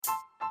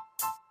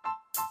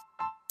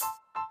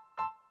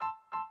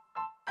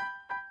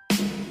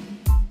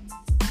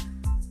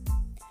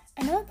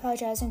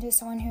apologizing to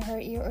someone who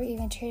hurt you or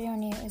even cheated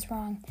on you is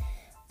wrong.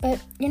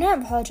 But you're not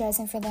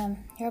apologizing for them.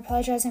 You're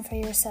apologizing for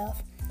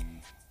yourself.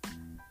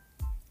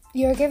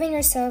 You're giving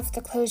yourself the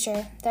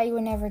closure that you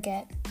will never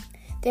get.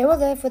 They will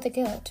live with the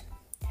guilt.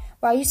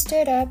 While you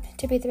stood up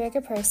to be the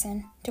bigger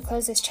person, to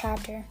close this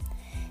chapter,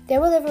 they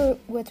will live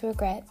with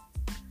regret.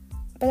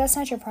 But that's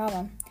not your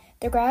problem.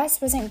 The grass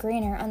wasn't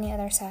greener on the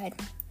other side.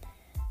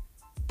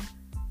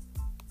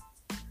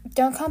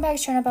 Don't come back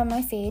showing up on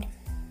my feed,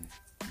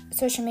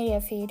 social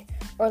media feed,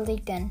 or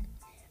LinkedIn.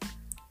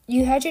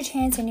 You had your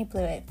chance and you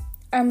blew it.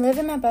 I'm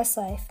living my best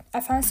life. I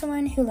found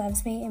someone who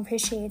loves me and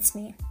appreciates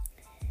me.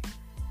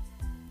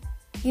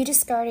 You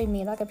discarded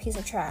me like a piece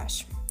of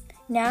trash.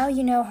 Now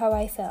you know how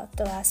I felt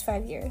the last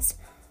 5 years.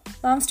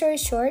 Long story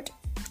short,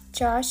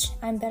 Josh,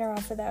 I'm better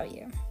off without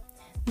you.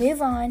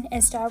 Move on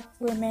and stop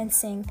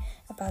reminiscing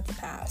about the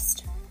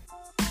past.